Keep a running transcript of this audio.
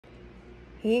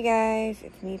Hey guys,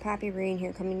 it's me, Poppy Green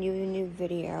here, coming to you with a new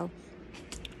video.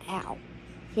 Ow.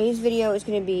 Today's video is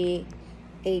going to be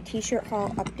a t-shirt haul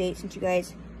update, since you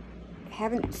guys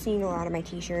haven't seen a lot of my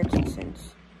t-shirts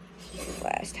since the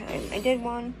last time I did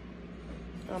one.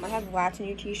 I have lots of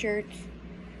new t-shirts.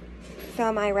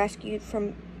 Some I rescued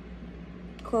from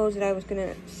clothes that I was going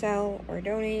to sell or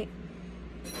donate.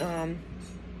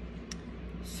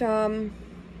 Some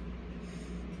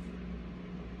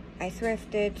I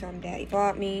thrifted, some Daddy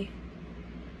bought me.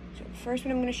 So the first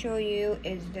one I'm going to show you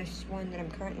is this one that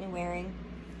I'm currently wearing.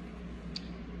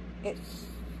 It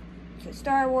says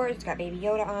Star Wars, it's got Baby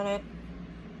Yoda on it.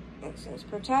 It says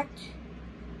protect,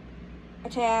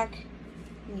 attack,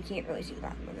 and you can't really see the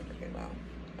bottom of it very well.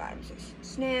 The bottom says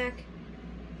snack.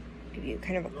 Give you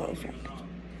kind of a close-up.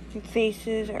 The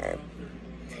faces are,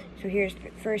 so here's the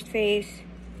first face,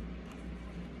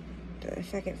 the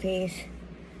second face,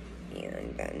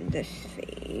 and then this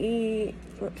face,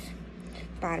 whoops,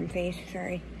 bottom face,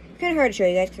 sorry. It's kind of hard to show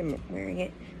you guys because I'm wearing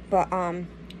it. But,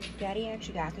 Daddy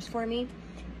actually got this for me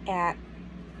at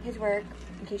his work.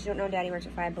 In case you don't know, Daddy works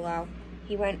at Five Below.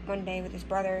 He went one day with his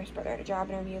brother. His brother had a job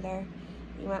interview there.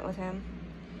 He went with him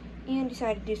and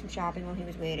decided to do some shopping while he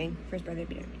was waiting for his brother to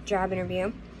be at a job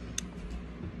interview.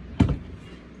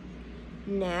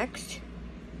 Next,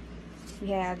 we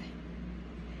have,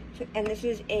 and this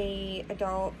is a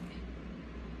adult.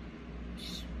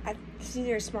 It's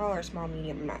either a small or a small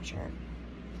medium, I'm not sure.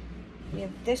 We have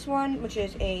this one, which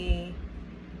is a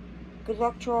Good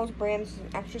Luck Trolls brand. This is an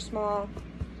extra small.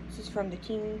 This is from the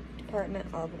teen department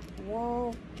of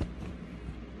Walmart.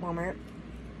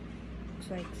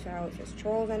 Looks like so. It says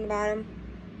Trolls on the bottom.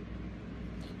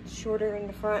 It's shorter in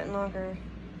the front and longer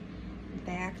in the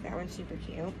back. That one's super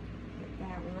cute. Like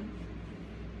that one.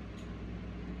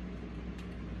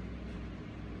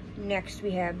 Next, we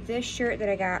have this shirt that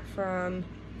I got from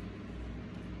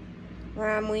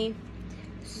Romley.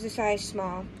 This is a size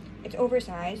small. It's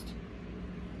oversized,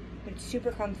 but it's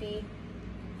super comfy,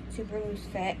 super loose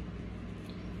fit.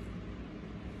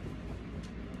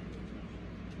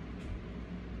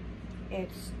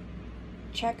 It's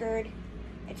checkered.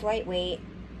 It's lightweight.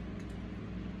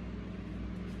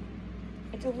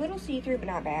 It's a little see-through, but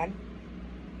not bad.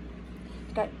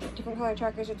 It's got different color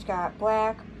checkers. It's got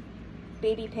black,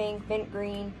 baby pink, mint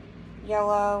green,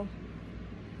 yellow,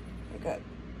 like a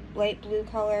light blue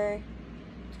color.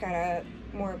 It's got a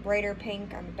more brighter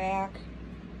pink on the back.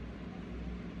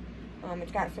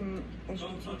 It's got some, as you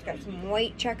can see, it's got some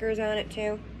white checkers on it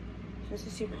too. So this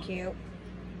is super cute.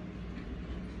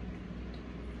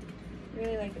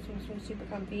 Really like this one. This one's super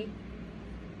comfy.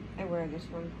 I wear this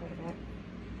one quite a bit.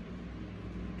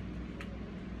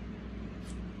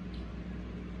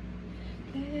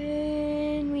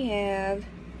 Then we have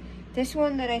this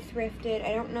one that I thrifted.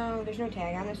 I don't know, there's no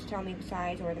tag on this to tell me the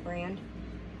size or the brand.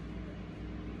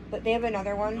 But they have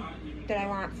another one that I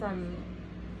want from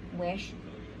Wish.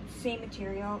 It's the same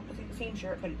material, it's like the same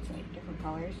shirt, but it's like different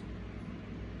colors.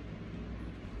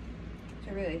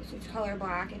 So really, it's color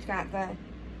black. It's got the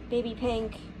baby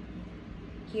pink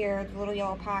here, the little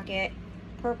yellow pocket,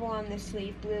 purple on this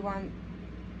sleeve, blue on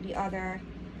the other.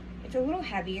 It's a little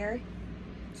heavier.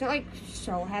 It's not like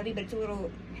so heavy, but it's a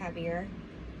little heavier.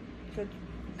 So it's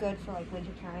good for like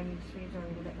winter time. The sleeves are a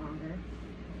little bit longer.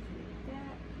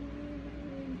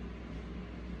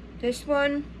 This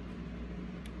one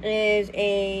is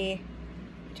a,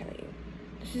 I'll tell you,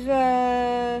 this is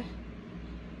a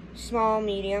small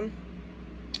medium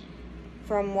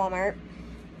from Walmart,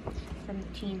 from the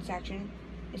teen section.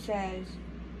 It says,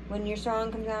 when your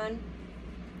song comes on,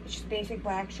 it's just a basic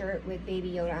black shirt with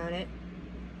Baby Yoda on it.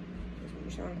 When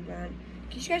your song comes on. In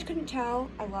case you guys couldn't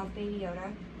tell, I love Baby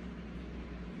Yoda.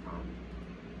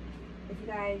 If you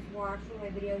guys watch one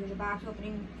of my videos, there's a box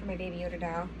opening for my Baby Yoda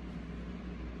doll.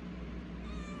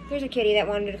 There's a kitty that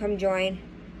wanted to come join.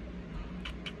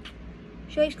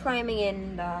 She likes climbing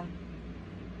in the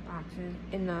boxes,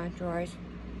 in the drawers.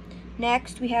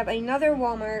 Next, we have another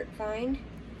Walmart find.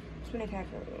 This one I've had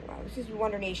for a little while. This is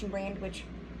Wonder Nation brand, which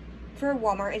for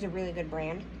Walmart is a really good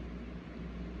brand.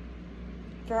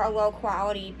 For a low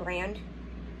quality brand.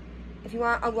 If you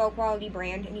want a low quality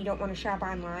brand and you don't want to shop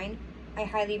online, I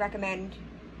highly recommend.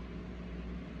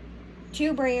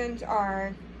 Two brands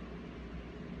are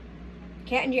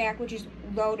Cat and Jack, which is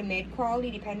low to mid quality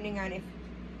depending on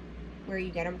where you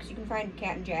get them, because you can find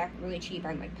Cat and Jack really cheap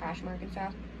on like Poshmark and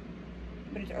stuff.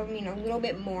 But it's, I mean, a little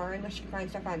bit more unless you can find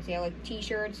stuff on sale, like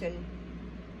t-shirts and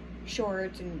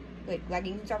shorts and like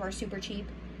leggings and stuff are super cheap.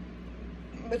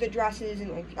 But the dresses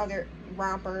and like other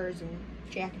rompers and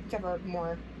jackets and stuff are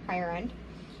more higher end.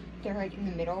 They're like in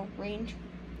the middle range.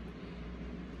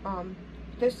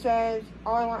 This says,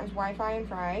 all I want is Wi-Fi and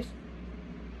fries.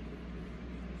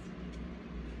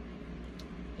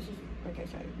 This is, like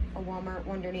I said, a Walmart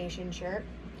Wonder Nation shirt.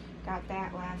 Got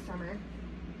that last summer.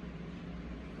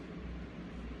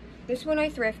 This one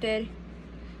I thrifted.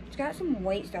 It's got some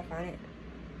white stuff on it.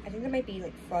 I think that might be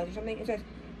like fuzz or something. It says,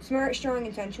 smart, strong,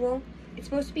 and sensual. It's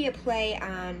supposed to be a play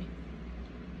on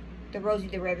the Rosie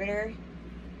the Riveter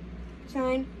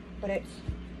sign, but it's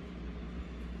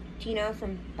Tina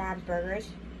from Bob's Burgers,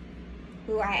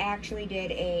 who I actually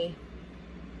did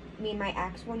me and my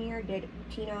ex one year did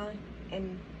Tina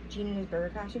and Gina's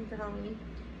burger costume for Halloween.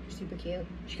 Super cute.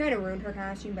 She kind of ruined her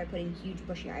costume by putting huge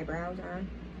bushy eyebrows on,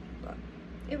 but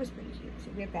it was pretty cute.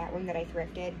 So we have that one that I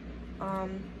thrifted.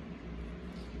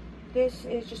 This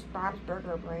is just Bob's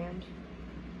Burger brand,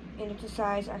 and it's a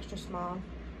size extra small,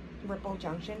 Ripple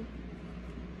Junction.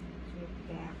 So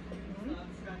we have that one.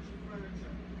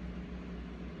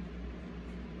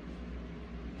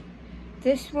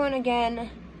 This one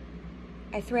again,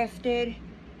 I thrifted.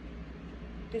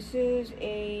 This is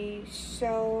a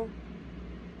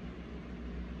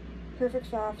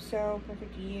Perfect Soft Sew,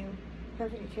 Perfect You,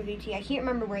 Perfect Activity Tee. I can't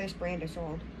remember where this brand is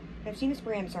sold. I've seen this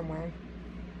brand somewhere.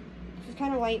 This is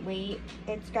kind of lightweight.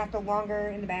 It's got the longer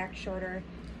in the back, shorter.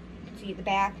 You can see the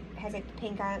back has like the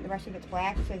pink on it, the rest of it's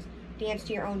black. It says dance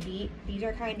to your own beat. These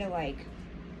are kind of like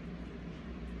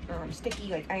sticky,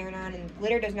 like iron on, and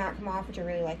glitter does not come off, which I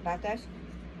really like about this.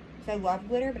 So I love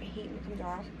glitter, but I hate when it comes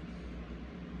off.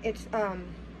 It's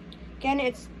again,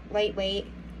 it's lightweight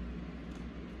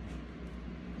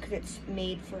because it's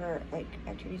made for like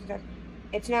activities and stuff.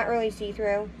 It's not really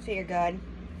see-through, so you're good.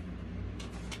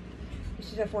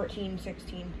 This is a 14,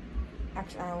 16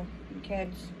 XL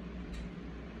kids.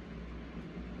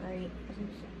 Right?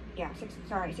 Yeah,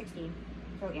 16.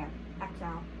 So yeah,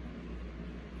 XL.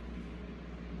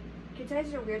 Kid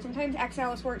sizes are weird. Sometimes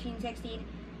XL is 14, 16.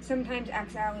 Sometimes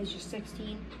XL is just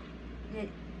 16. And then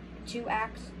 2X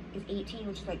is 18,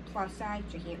 which is like plus size,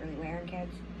 which I can't really wear in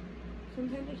kids.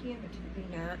 Sometimes I can, but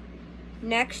typically not.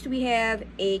 Next, we have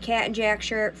a Cat and Jack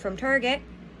shirt from Target.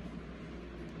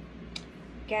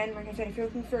 Again, like I said, if you're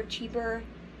looking for a cheaper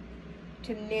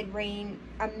to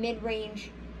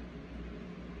mid-range,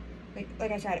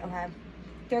 like I said, okay.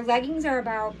 Their leggings are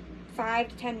about $5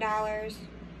 to $10,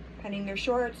 depending. Their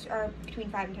shorts are between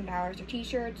 $5 and $10. Their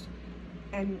t-shirts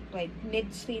and like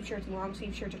mid-sleeve shirts and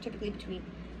long-sleeve shirts are typically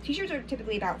t-shirts are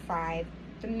typically about $5.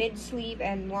 The mid-sleeve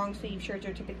and long-sleeve shirts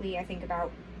are typically, I think,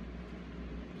 about,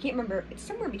 I can't remember, it's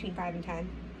somewhere between $5 and $10.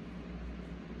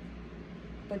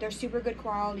 But they're super good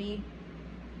quality,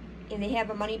 and they have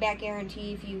a money-back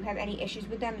guarantee. If you have any issues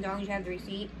with them, as long as you have the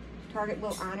receipt, Target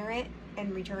will honor it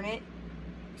and return it.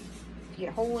 If you get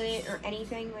a hole in it or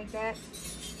anything like that.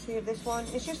 So we have this one.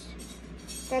 It's just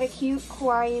got a cute,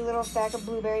 kawaii little stack of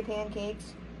blueberry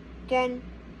pancakes. Again,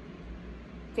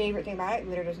 favorite thing about it,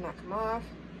 glitter does not come off.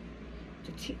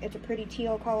 It's a pretty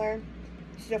teal color.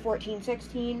 This is a 14,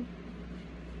 16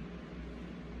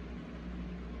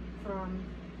 from,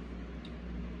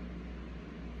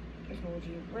 I told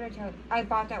you, where did I tell you? I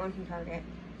bought that one from Target.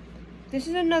 This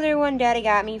is another one Daddy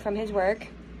got me from his work.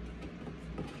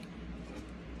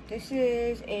 This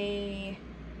is a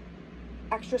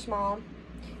extra small,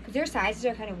 because their sizes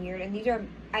are kind of weird, and these are,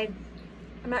 I'm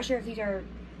not sure if these are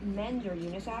men's or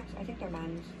unisex. I think they're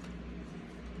men's.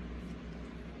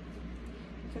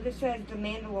 So this says The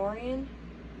Mandalorian,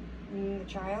 the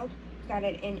child. It's got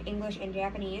it in English and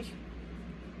Japanese.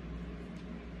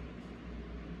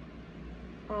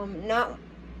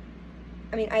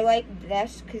 I like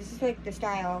this because this is like the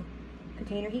style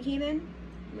container he came in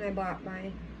when I bought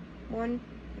my one,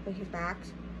 like his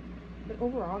box. But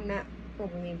overall, I'm not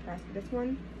overly impressed with this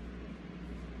one.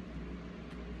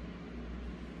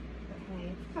 But hey,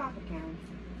 it's top account.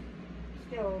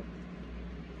 Still,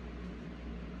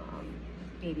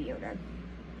 Baby Yoda.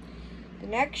 The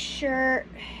next shirt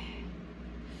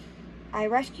I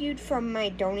rescued from my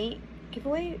donate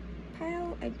giveaway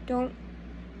pile. I don't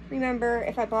remember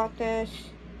if I bought this.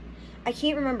 I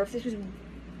can't remember if this was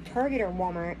Target or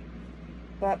Walmart,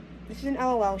 but this is an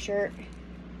LOL shirt.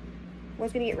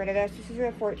 Was gonna get rid of this. This is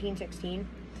a 14, 16.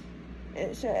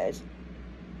 It says,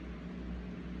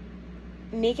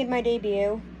 making my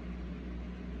debut.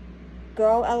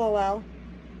 Go LOL.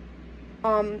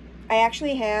 I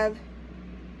actually have,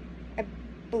 I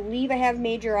believe I have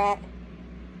Majorette,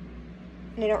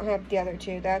 and I don't have the other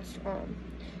two. That's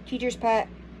Teacher's Pet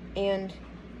and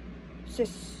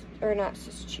not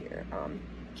Sis Cheer.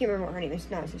 Can't remember what her name is.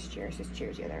 Not Sis Cheer. Sis Cheer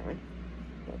is the other one.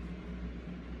 But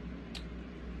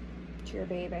Cheer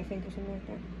Babe, I think, or something like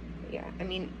that. But yeah, I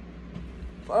mean,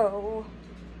 oh,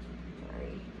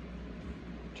 sorry.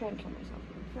 I'm trying to kill myself.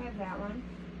 So I have that one.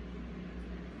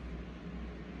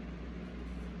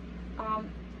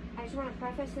 I just want to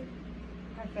preface it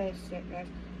with,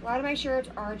 a lot of my shirts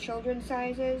are children's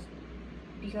sizes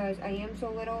because I am so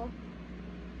little.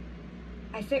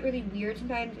 I fit really weird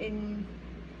sometimes in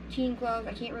teen clothes.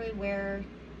 I can't really wear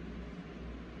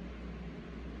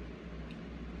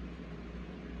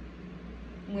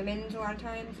women's a lot of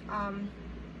times.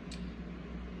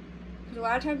 Because a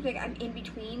lot of times, like, I'm in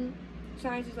between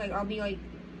sizes. Like, I'll be like,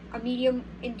 a medium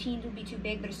in teens will be too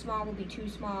big, but a small will be too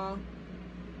small.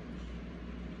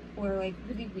 Or like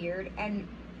really weird. And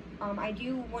I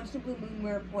do once in a blue moon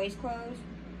wear boys' clothes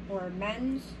or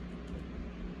men's.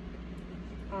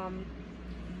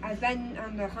 I've been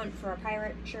on the hunt for a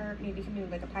pirate shirt, maybe something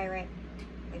with like a pirate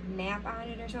like map on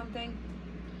it or something.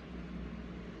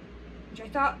 Which I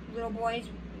thought little boys,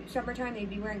 summertime, they'd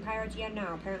be wearing pirates. Yeah,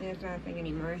 no, apparently that's not a thing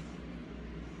anymore.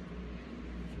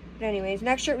 But anyways,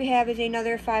 next shirt we have is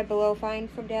another Five Below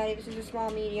find from Daddy. This is a small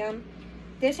medium.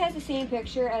 This has the same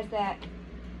picture as that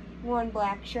one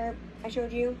black shirt I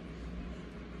showed you.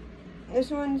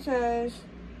 This one says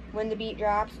When the Beat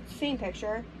Drops. It's the same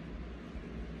picture.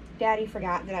 Daddy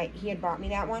forgot that he had bought me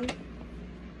that one.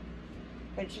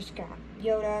 But it's just got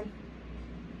Yoda.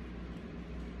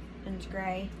 And it's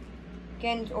gray.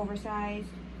 Again, it's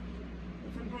oversized.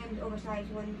 And sometimes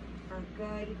oversized ones aren't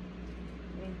good.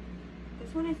 I mean,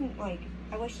 this one isn't like,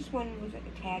 I wish this one was like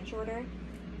a tad shorter.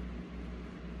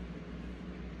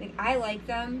 Like, I like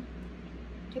them.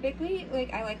 Typically,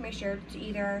 like, I like my shirts to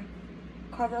either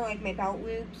cover, like, my belt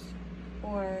loops,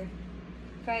 or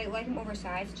if I like them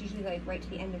oversized, it's usually, like, right to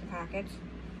the end of the pockets,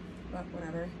 but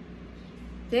whatever.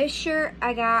 This shirt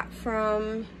I got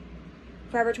from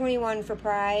Forever 21 for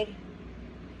Pride,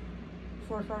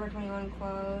 before Forever 21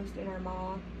 closed in our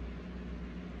mall.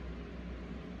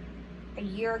 A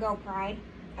year ago, Pride,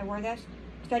 I wore this,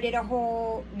 because I did a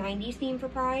whole 90s theme for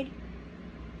Pride,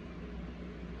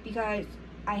 because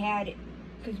I had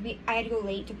to go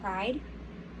late to Pride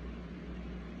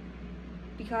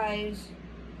because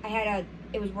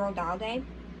it was World Doll Day,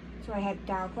 so I had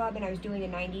Doll Club and I was doing a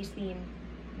 90s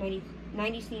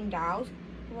themed dolls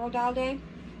for World Doll Day,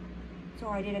 so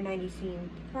I did a 90s themed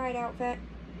Pride outfit.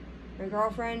 My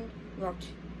girlfriend looked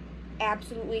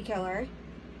absolutely killer.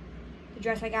 The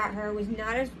dress I got her was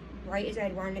not as bright as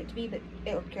I'd wanted it to be, but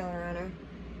it looked killer on her.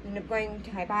 We ended up going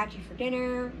to Hibachi for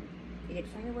dinner. We did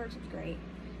fireworks. It was great.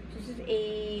 This is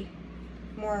a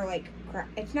more like crop.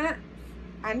 It's not,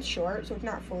 I'm short, so it's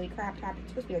not fully crop top. It's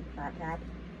supposed to be like a crop top.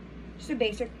 Just a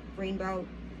basic rainbow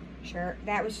shirt.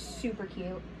 That was super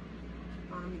cute.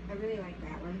 I really like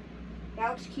that one. That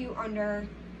looks cute under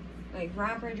like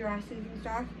romper dresses and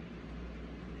stuff.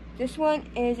 This one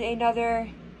is another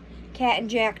Cat and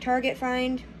Jack Target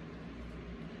find.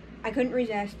 I couldn't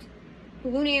resist.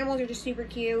 Balloon animals are just super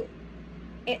cute.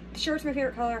 The shirt's my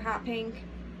favorite color, hot pink.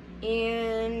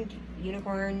 And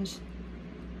unicorns.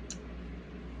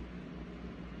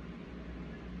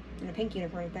 And a pink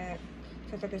unicorn at that.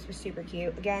 So I thought this was super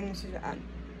cute. Again, this is an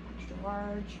extra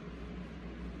large.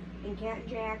 And Cat and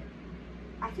Jack.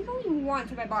 I think only once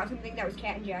have I bought something that was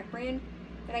Cat and Jack brand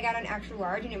that I got an extra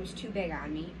large and it was too big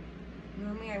on me.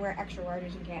 Normally I wear extra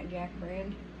larges in Cat and Jack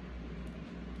brand.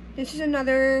 This is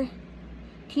another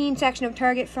teen section of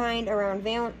Target find around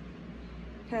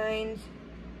Valentine's.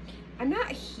 I'm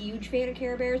not a huge fan of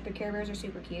Care Bears, but Care Bears are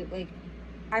super cute. Like,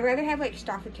 I'd rather have like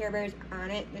stuff with Care Bears on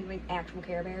it than like actual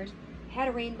Care Bears. I had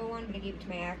a rainbow one, but I gave it to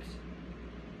my ex.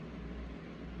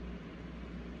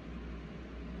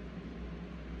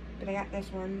 But I got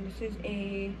this one. This is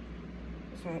a,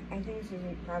 sorry, I think this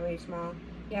isn't probably small.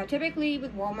 Yeah, typically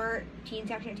with Walmart teen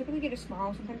section, I typically get a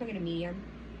small, sometimes I get a medium.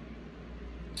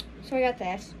 So I got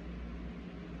this.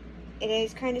 It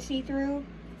is kind of see-through.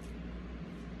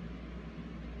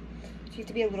 So you have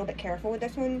to be a little bit careful with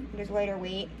this one. It is lighter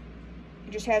weight.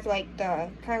 It just has like the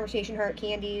Conversation Heart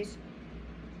candies.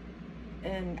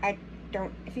 And I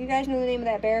don't, if you guys know the name of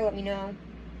that bear, let me know.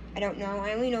 I don't know.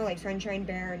 I only know like Sunshine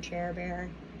Bear and Cher Bear.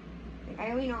 Like,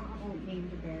 I only know a couple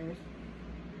names of bears.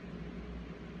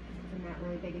 I'm not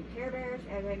really big into Care Bears,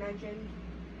 as I mentioned.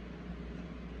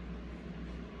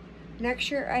 Next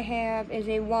shirt I have is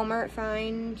a Walmart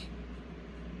find.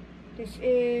 This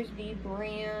is the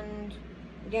brand,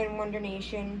 again, Wonder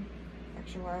Nation,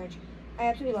 extra large. I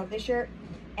absolutely love this shirt.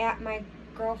 At my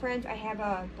girlfriend's, I have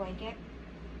a blanket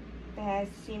that has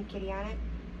the same kitty on it.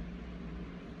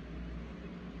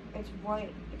 It's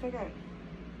white. It's like a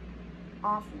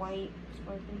off-white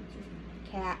sparkling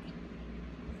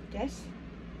cactus.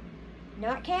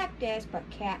 Not cactus, but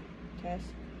cactus.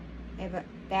 I have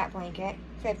that blanket.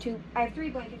 So I have three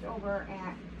blankets over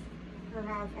at her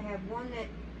house. I have one that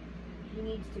he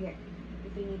needs to get,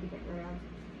 that they need to get rid of.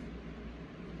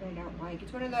 That I don't like.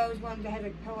 It's one of those ones that has a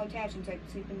pillow attached inside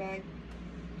the sleeping bag.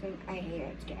 So I hate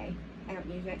it. It's gay. I don't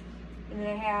use it. And then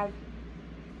I have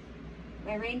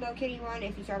my Rainbow Kitty one.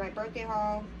 If you saw my birthday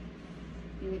haul,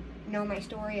 you would know my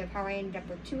story of how I ended up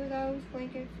with 2 of those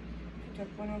blankets. I took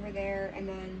one over there, and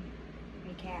then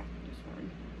my cat, this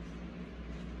one.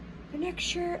 The next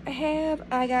shirt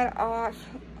I got off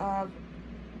of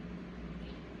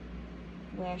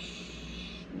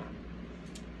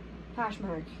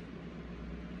Poshmark.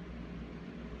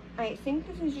 I think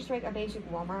this is just like a basic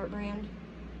Walmart brand.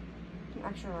 It's an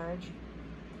extra large.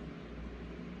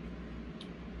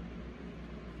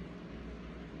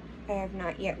 I have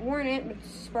not yet worn it, but it's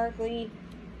sparkly.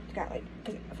 It's got like,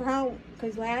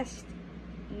 because last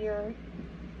year,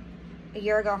 a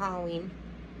year ago Halloween,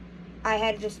 I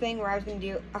had this thing where I was going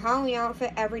to do a Halloween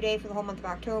outfit every day for the whole month of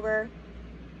October,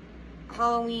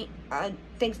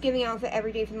 Thanksgiving outfit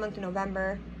every day for the month of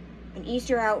November, an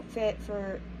Easter outfit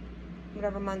for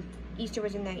whatever month Easter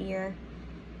was in that year,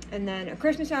 and then a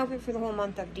Christmas outfit for the whole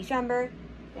month of December.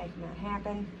 That did not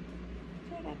happen.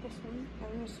 So I got this one. That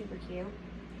one was super cute.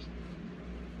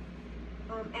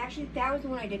 Actually, that was the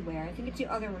one I did wear. I think it's the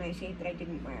other one I saved that I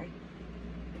didn't wear.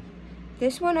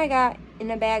 This one I got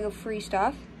in a bag of free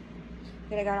stuff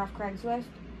that I got off Craigslist.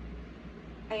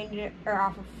 Or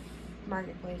off of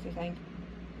Marketplace, I think,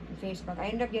 and Facebook. I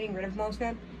ended up getting rid of most of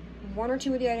them. 1 or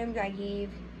 2 of the items I gave,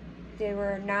 they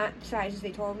were not sizes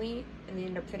they told me, and they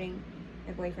ended up fitting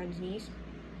my boyfriend's niece.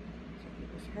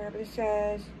 So this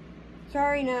says,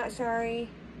 "Sorry, not sorry.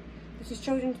 This is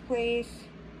Children's Place,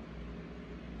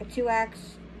 a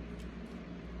 2X,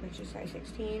 which is size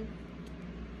 16.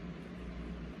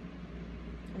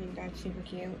 I think that's super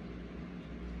cute.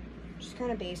 Just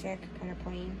kind of basic, kind of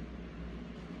plain.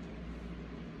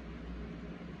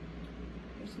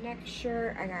 This next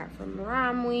shirt I got from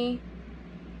Romwe.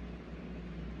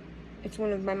 It's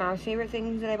one of my mom's favorite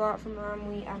things that I bought from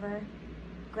Romwe ever.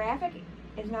 Graphic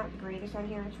is not the greatest on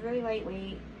here. It's really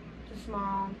lightweight. It's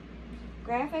small.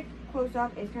 Graphic close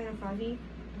up is kind of fuzzy.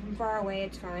 From far away,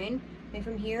 it's fine. And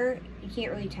from here, you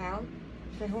can't really tell.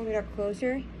 If I hold it up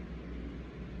closer,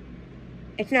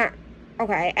 it's not,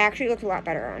 okay, it actually looks a lot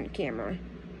better on camera.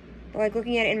 But like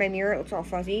looking at it in my mirror, it looks all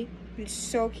fuzzy. It's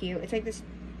so cute. It's like this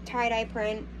tie-dye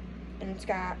print, and it's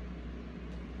got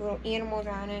little animals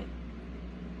on it.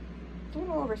 It's a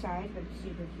little oversized, but it's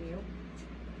super cute.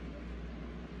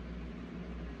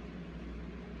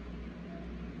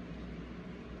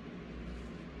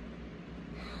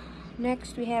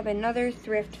 Next, we have another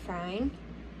thrift find.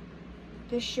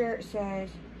 This shirt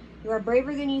says, "You are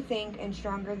braver than you think and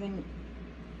stronger than..."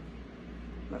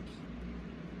 Whoops.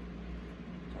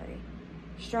 Sorry.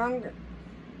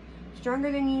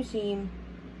 Stronger than you seem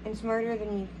and smarter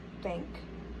than you think.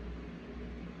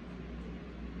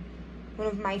 One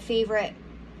of my favorite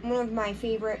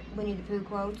Winnie the Pooh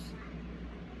quotes.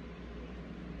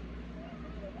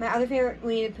 My other favorite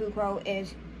Winnie the Pooh quote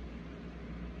is,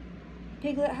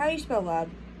 "Piglet, how do you spell love?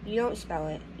 You don't spell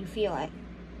it, you feel it."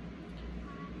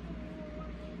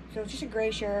 So it's just a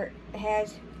gray shirt. It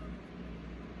has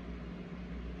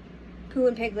Pooh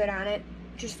and Piglet on it.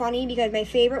 Which is funny because my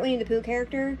favorite Winnie the Pooh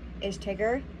character is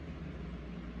Tigger.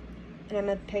 And I'm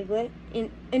a Piglet.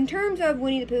 In terms of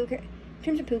Winnie the Pooh, in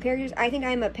terms of Pooh characters, I think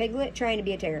I'm a Piglet trying to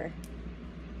be a Tigger.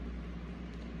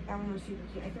 That one was super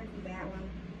cute. I thrifted that one.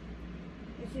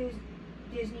 This is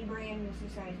Disney brand. This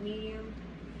is size medium.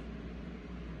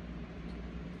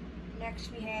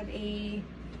 Next we have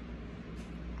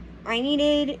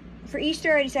for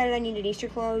Easter, I decided I needed Easter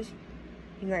clothes.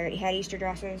 I already had Easter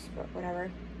dresses, but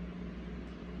whatever.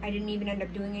 I didn't even end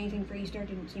up doing anything for Easter.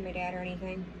 Didn't see my dad or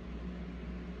anything.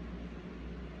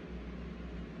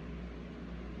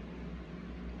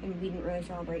 And we didn't really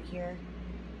celebrate here.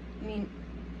 I mean,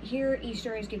 here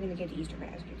Easter is giving the kids Easter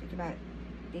baskets. It's about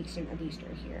the extent of Easter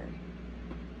here.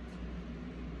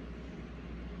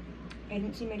 I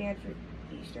didn't see my dad for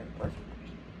Easter or for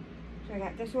Christmas. So I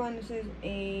got this one. This is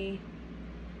a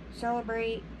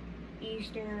Celebrate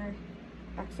Easter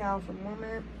XL from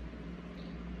Walmart.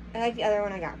 I like the other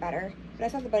one I got better, but I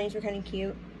thought the bunnies were kind of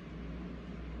cute.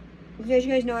 Because as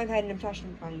you guys know, I've had an obsession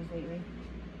with bunnies lately.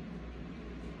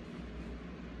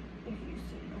 If you've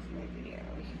seen most of my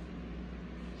videos.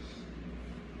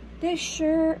 This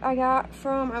shirt I got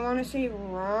from, I want to say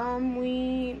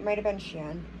Romwe, might have been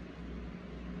Shein.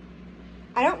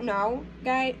 I don't know,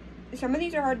 guys. Some of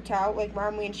these are hard to tell, like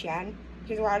Romwe and Shein.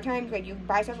 Because a lot of times, like, you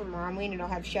buy stuff from Romwe and it'll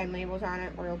have Shein labels on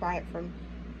it, or you'll buy it from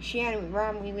Shein with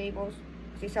Romwe labels.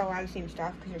 They sell a lot of the same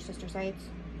stuff because they're sister sites.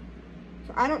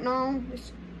 So I don't know.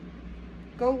 Just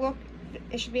go look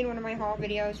it should be in one of my haul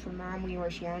videos from Mom, We, or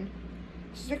Shein.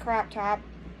 This is a crop top.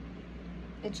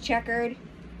 It's checkered.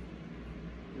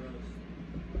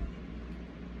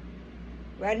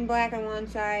 Red and black on one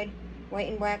side, white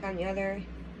and black on the other.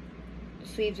 The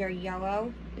sleeves are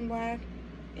yellow and black,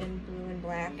 and blue and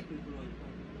black.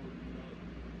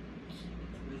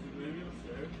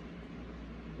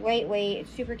 Lightweight,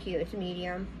 it's super cute, it's a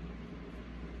medium.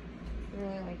 I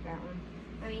really like that one.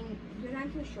 I mean, because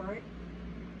I'm so short,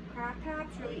 crop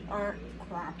tops really aren't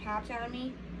crop tops on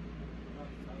me.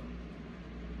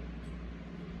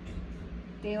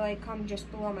 They like come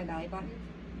just below my belly button.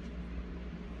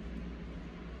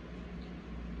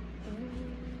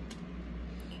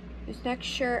 This next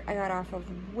shirt I got off of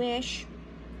Wish.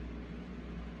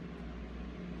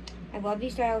 I love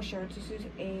these style shirts. This is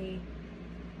a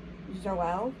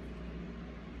Zoel.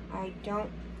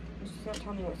 This doesn't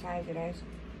tell me what size it is.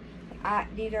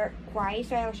 These are kawaii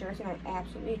style shirts, and I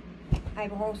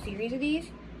have a whole series of these.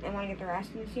 I want to get the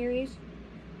rest in the series.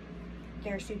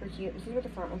 They're super cute. This is what the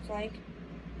front looks like.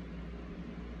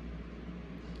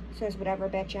 It says whatever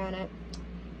bitch on it.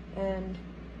 And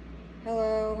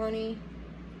hello, honey.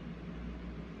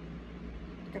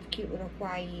 Got the cute little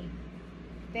kawaii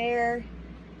bear.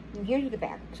 And here's what the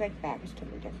back looks like. The back is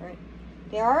totally different.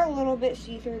 They are a little bit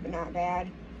see-through, but not bad.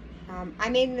 I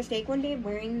made a mistake one day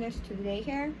wearing this to the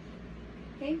daycare.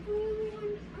 Thankfully,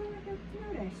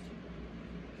 I noticed.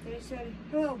 So it said,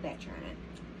 hello, bitch on it.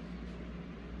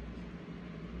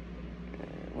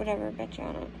 Whatever, bitch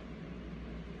on it.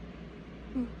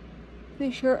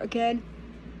 This shirt again.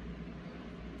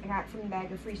 I got some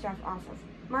bag of free stuff off of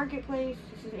Marketplace.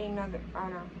 This is another,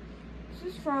 this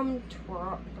is from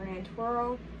brand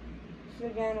Twirl. This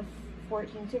is again a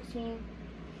 14-16.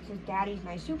 This is Daddy's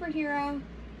My Superhero,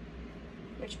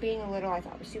 which being a little I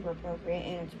thought was super appropriate,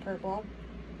 and it's purple.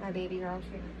 My baby girl's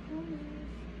favorite color.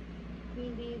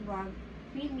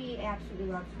 Queen Bee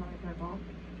absolutely loves color purple.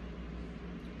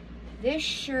 This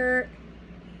shirt,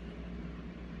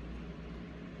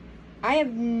 I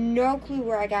have no clue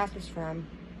where I got this from.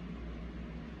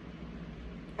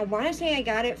 I want to say I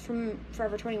got it from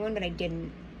Forever 21, but I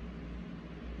didn't.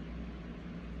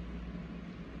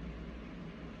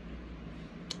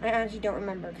 I honestly don't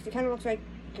remember, because it kind of looks like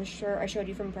the shirt I showed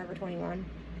you from Forever 21.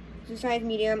 It's a size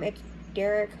medium. It's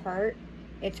Derek Hart.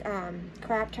 It's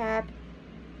crop top.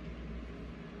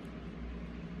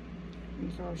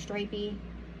 It's a little stripey.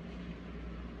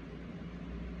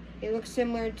 It looks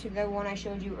similar to the one I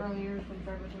showed you earlier from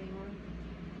Forever 21.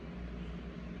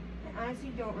 I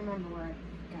honestly don't remember where I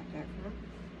got that from.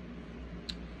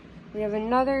 We have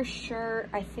another shirt,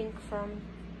 I think from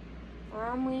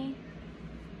Romley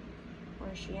or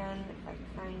Shein, if I can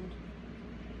find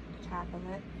the top of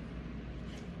it.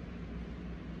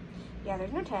 Yeah,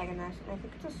 there's no tag in this. I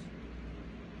think it's just...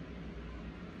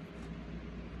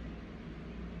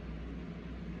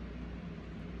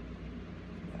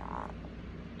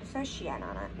 It says Shein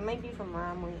on it. It might be from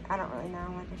Romley. I don't really know,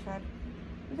 like I said.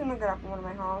 You can look it up in one of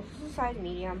my hauls. This is a size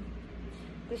medium.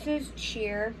 This is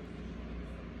sheer.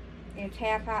 It's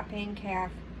half hot pink,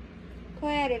 half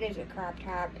plaid. It is a crop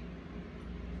top.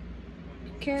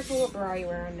 Be careful what bra you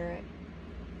wear under it.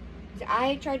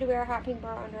 I tried to wear a hot pink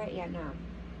bra under it. Yeah, no.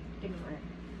 Didn't work.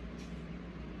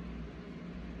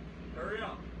 Hurry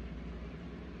up.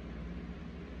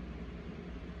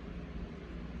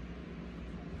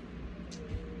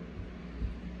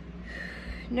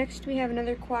 Next, we have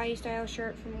another kawaii style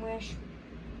shirt from Wish.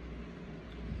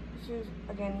 This is,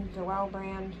 again, Zoel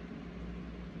brand.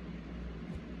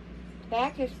 The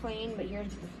back is plain, but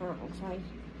here's what the front looks like.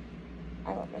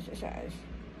 I love this. It says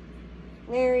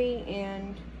Larry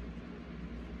and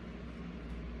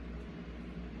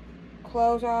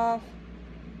clothes off,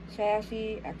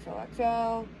 sassy,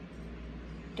 XOXO,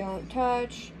 don't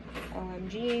touch,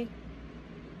 OMG.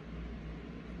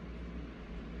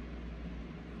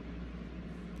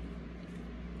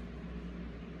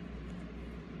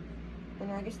 And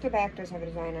I guess the back does have a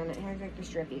design on it. It has like the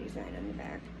strippy design on the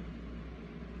back.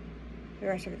 The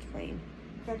rest of it's plain.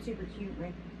 That's super cute,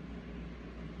 right?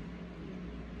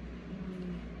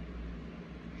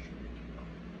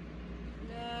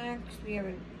 Next, we have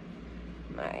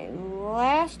my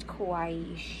last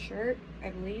kawaii shirt, I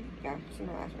believe. Yeah, it's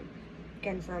my last one.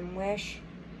 Again, from Wish.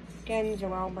 Again,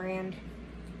 Zoel brand.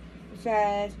 It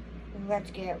says,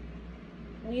 let's get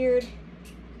weird.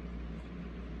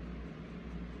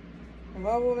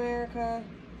 Hello, America.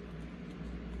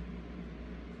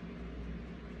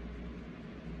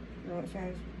 No, it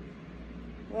says,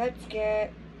 let's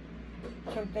get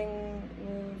something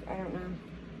weird. I don't know.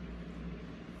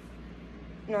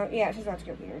 No, yeah, it says let's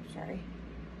get weird. Sorry.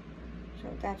 So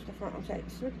that's the front side.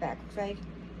 This is what the back looks like.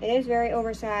 It is very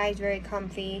oversized, very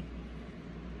comfy.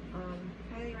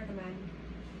 Highly recommend.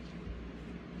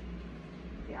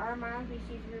 They are mildly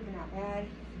see-through, but not bad.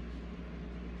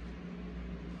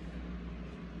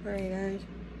 Alright guys,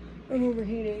 I'm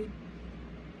overheating.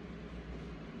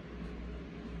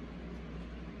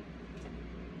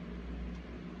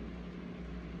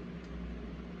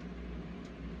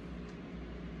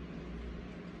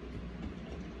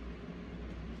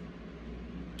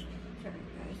 Sorry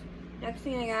guys. Next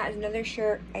thing I got is another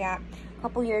shirt I got a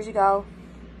couple years ago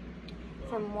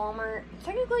from Walmart.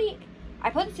 Technically, I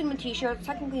put this in my t-shirt. It's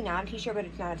technically not a t-shirt, but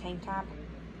it's not a tank top.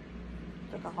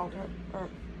 It's like a halter, or like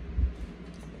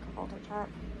a halter top.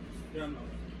 Yeah, no.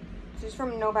 This is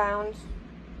from No Bounds.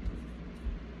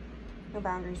 No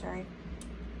Boundaries, sorry.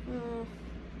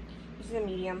 This is a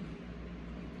medium.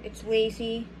 It's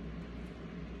lacy.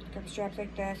 It's got straps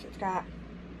like this. It's got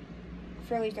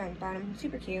frillies down the bottom.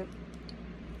 Super cute.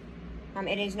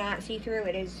 It is not see-through.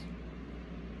 It is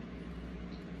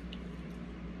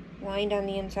lined on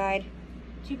the inside.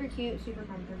 Super cute, super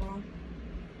comfortable.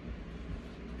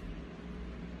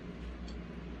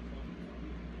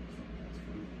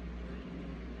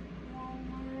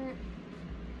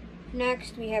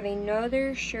 Next, we have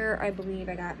another shirt I believe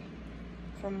I got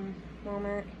from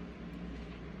Walmart.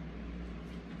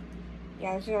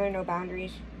 Yeah, this is only No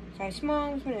Boundaries. Size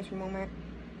small. This one is from Walmart.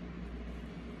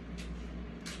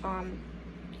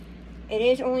 It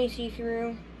is only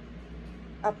see-through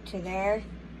up to there.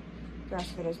 The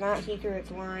rest of it is not see-through.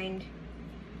 It's lined.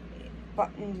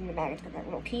 Buttons in the back. It's got that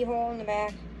little keyhole in the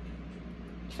back.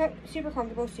 So, super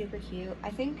comfortable, super cute. I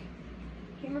think,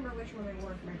 can't remember which one I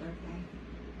wore for my birthday.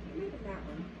 Maybe it was that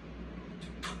one.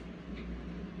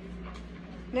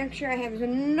 Next shirt I have is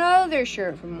another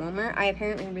shirt from Walmart. I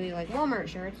apparently really like Walmart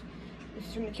shirts. This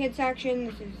is from the kids section.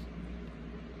 This is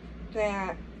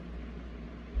that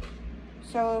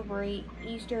Celebrate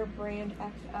Easter brand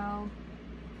XL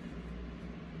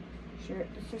shirt.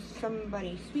 This is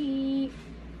Somebody Sweet,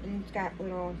 and it's got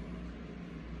little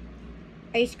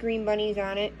ice cream bunnies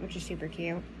on it, which is super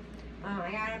cute. I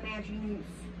got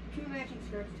two matching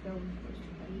skirts to go with those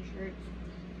two bunny shirts.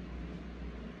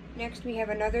 Next we have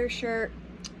another shirt.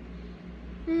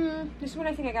 This one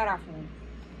I think I got off from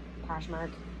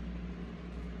Poshmark.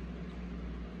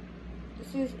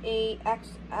 This is a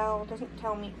XL. Doesn't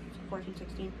tell me. 14,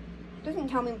 16. Doesn't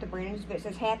tell me what the brand is, but it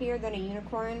says happier than a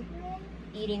unicorn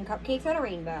eating cupcakes on a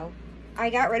rainbow. I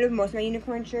got rid of most of my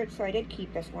unicorn shirts, so I did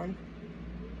keep this one.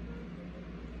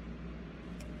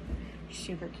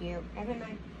 Super cute.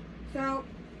 So,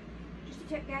 just a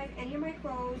tip guys, any of my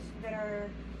clothes that are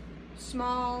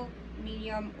small,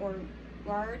 medium, or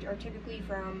large are typically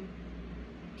from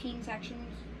teen sections.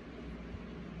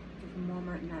 From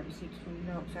Walmart, and obviously it's from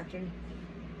the adult section.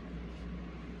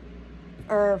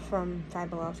 Or from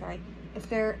Five Below, sorry. If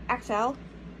they're XL,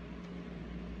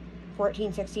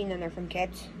 14, 16, then they're from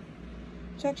kids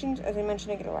sections. As I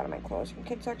mentioned, I get a lot of my clothes from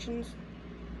kids sections.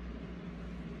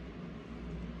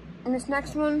 And this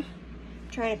next one, I'm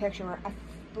trying to picture where, I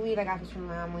believe I got this from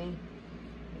Romley.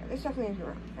 Yeah, this definitely is from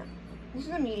Romley. Yeah. This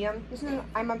is a medium.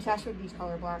 I'm obsessed with these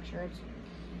color block shirts.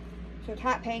 So it's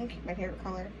hot pink, my favorite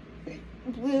color.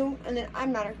 Blue, and then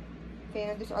I'm not a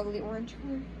fan of this ugly orange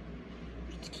color.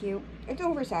 It's cute. It's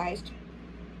oversized.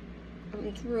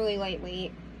 It's really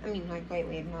lightweight. I mean, like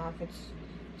lightweight enough. It's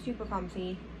super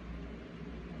comfy.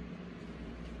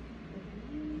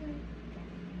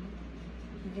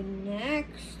 The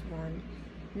next one.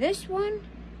 This one,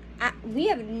 we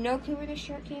have no clue where this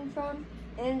shirt came from.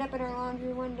 It ended up in our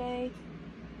laundry one day.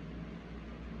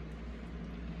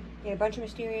 We had a bunch of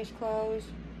mysterious clothes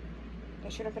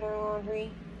that showed up in our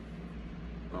laundry.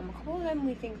 A couple of them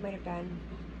we think might have been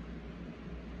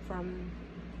from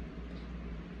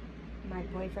my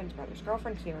boyfriend's brother's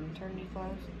girlfriend, because they were maternity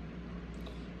clothes.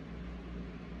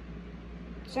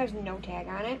 This has no tag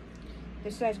on it.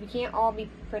 This says we can't all be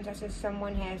princesses.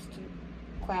 Someone has to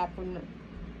clap when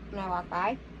I walk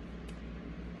by.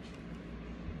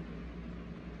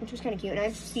 Which was kind of cute. And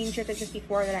I've seen shirts like this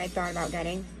before that I had thought about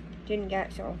getting. Didn't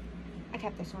get, so I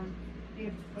kept this one. We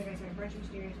have, like I said, a bunch of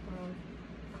mysterious clothes.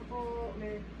 A couple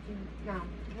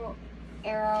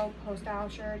Arrow Postal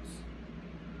shirts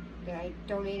that I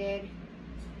donated.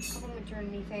 A couple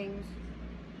maternity things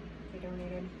I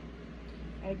donated.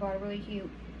 I bought a really cute,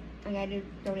 I had to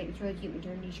donate this really cute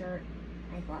maternity shirt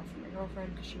I bought for my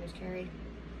girlfriend because she was carried.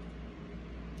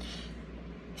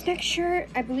 This next shirt,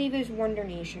 I believe, is Wonder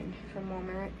Nation from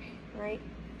Walmart, right?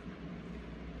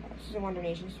 This is a Wonder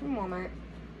Nation. It's from Walmart.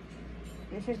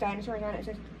 And it says dinosaurs on it. It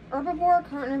says herbivore,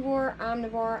 carnivore,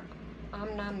 omnivore,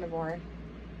 omnivore.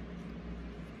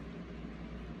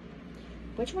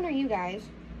 which one are you guys?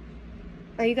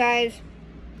 Are you guys,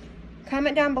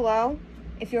 comment down below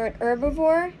if you're an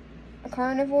herbivore, a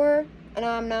carnivore, an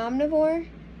omnivore,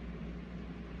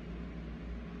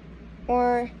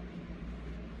 or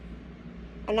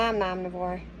an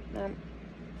omnivore.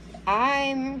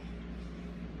 I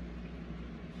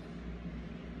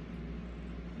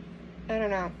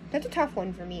don't know. That's a tough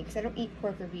one for me because I don't eat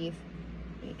pork or beef.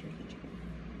 I eat turkey chicken.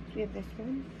 Do we have this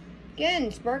one?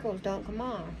 Again, sparkles don't come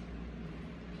off.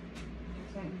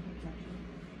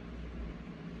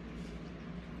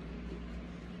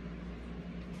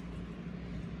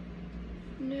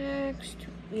 Next,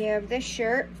 we have this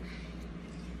shirt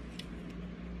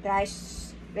that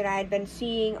I had been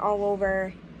seeing all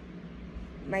over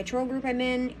my troll group I'm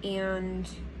in, and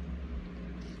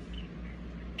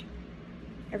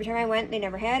every time I went, they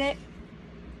never had it.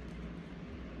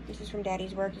 This is from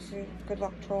Daddy's Work. This is a Good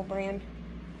Luck Troll brand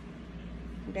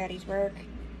from Daddy's Work.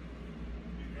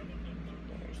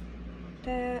 There's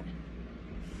that.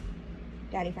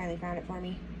 Daddy finally found it for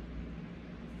me.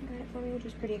 Got it for me, which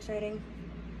was pretty exciting.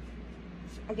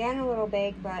 It's, again, a little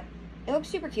big, but it looks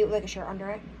super cute with like a shirt under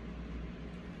it.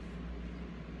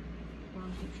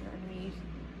 Long sleeve shirt underneath.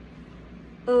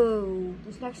 Oh,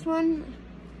 this next one,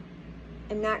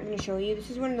 I'm not going to show you. This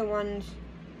is one of the ones,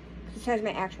 this has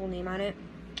my actual name on it.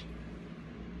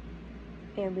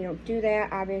 And we don't do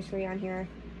that, obviously, on here.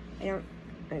 I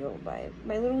go by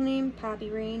my little name, Poppy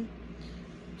Rain.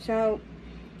 So,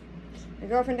 my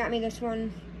girlfriend got me this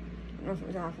one. I don't know if it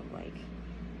was off of, like,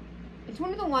 it's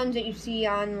one of the ones that you see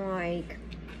on, like,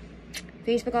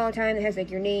 Facebook all the time that has,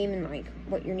 like, your name and, like,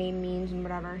 what your name means and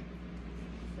whatever.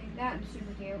 Like, that was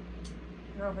super cute.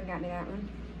 My girlfriend got me that one.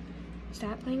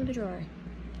 Stop playing with the drawer.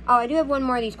 Oh, I do have one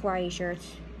more of these kawaii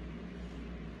shirts.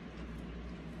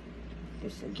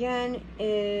 This, again,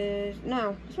 is,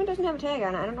 no, this one doesn't have a tag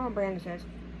on it. I don't know what brand this is.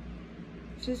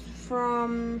 This is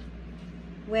from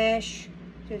Wish.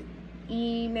 It says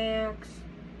Emax.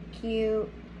 Cute.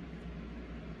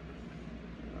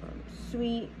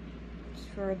 Sweet. It's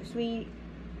for the sweet.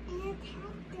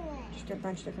 Just a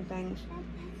bunch of different things.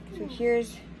 So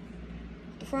here's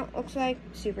what the front looks like.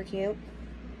 Super cute.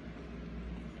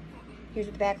 Here's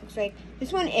what the back looks like.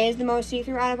 This one is the most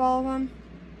see-through out of all of them.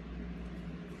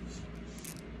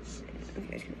 You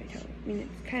guys can tell. I mean,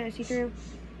 it's kind of see-through,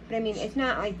 but I mean, it's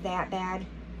not like that bad.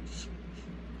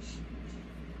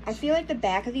 I feel like the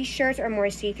back of these shirts are more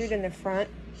see-through than the front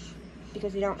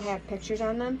because they don't have pictures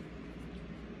on them.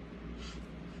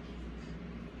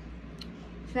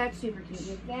 So that's super cute.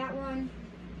 There's that one.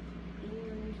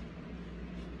 And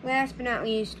last but not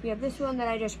least, we have this one that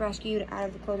I just rescued out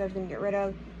of the clothes I was going to get rid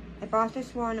of. I bought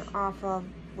this one off of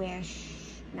Wish.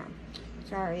 No,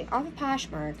 sorry, off of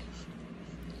Poshmark.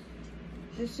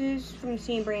 This is from the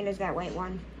same brand as that white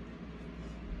one.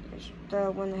 It's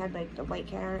the one that had like the white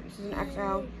cat on it. This is an XL.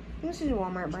 I think this is a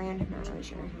Walmart brand. I'm not really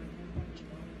sure.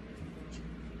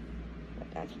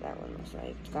 But that's what that one looks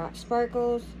like. It's got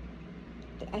sparkles.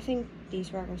 I think these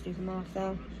sparkles do come off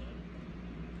though.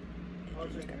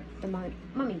 It's got the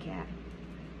mummy cat.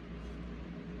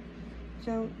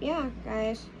 So yeah,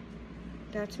 guys,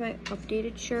 that's my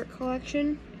updated shirt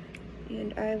collection.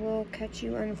 And I will catch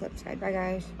you on the flip side. Bye,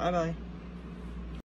 guys. Bye-bye.